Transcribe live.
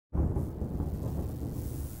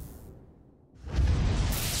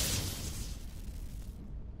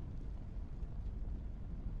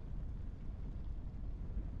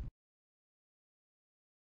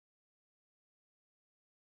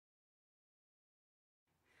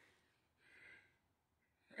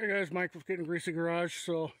Hey guys, Mike with Gettin Greasy Garage.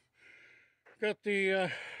 So, got the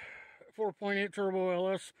 4.8 Turbo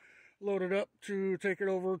LS loaded up to take it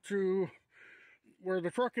over to where the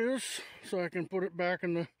truck is, so I can put it back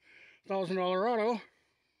in the $1,000 auto.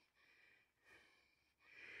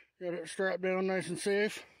 Got it strapped down nice and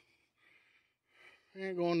safe.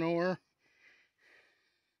 Ain't going nowhere.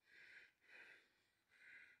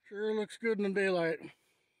 Sure looks good in the daylight.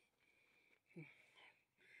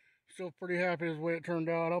 Still pretty happy with the way it turned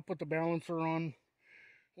out. I'll put the balancer on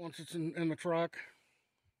once it's in the truck.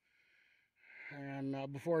 And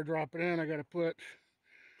before I drop it in, I got to put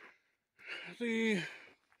the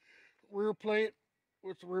rear plate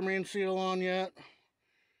with the rear main seal on yet.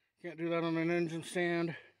 Can't do that on an engine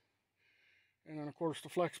stand. And then of course the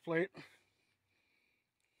flex plate.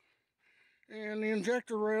 And the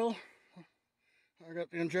injector rail. I got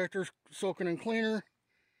the injectors soaking in cleaner.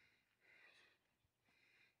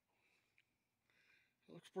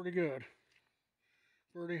 Looks pretty good.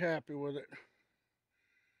 Pretty happy with it.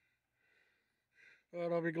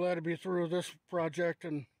 But I'll be glad to be through this project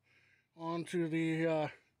and on to the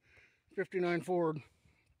 59 Ford.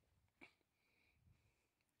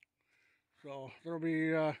 So there'll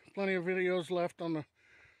be plenty of videos left on the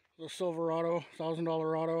Silverado,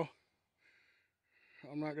 $1,000 auto.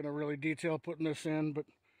 I'm not going to really detail putting this in, but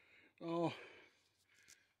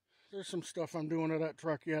there's some stuff I'm doing to that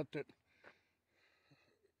truck yet that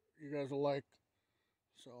you guys will like.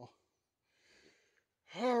 So,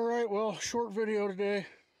 all right, well, short video today,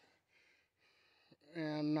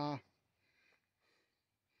 and we'll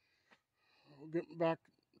get back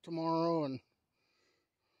tomorrow and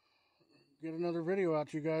get another video out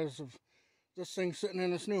to you guys of this thing sitting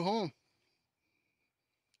in its new home.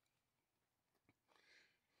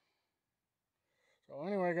 So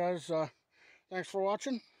anyway, guys, thanks for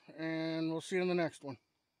watching, and we'll see you in the next one.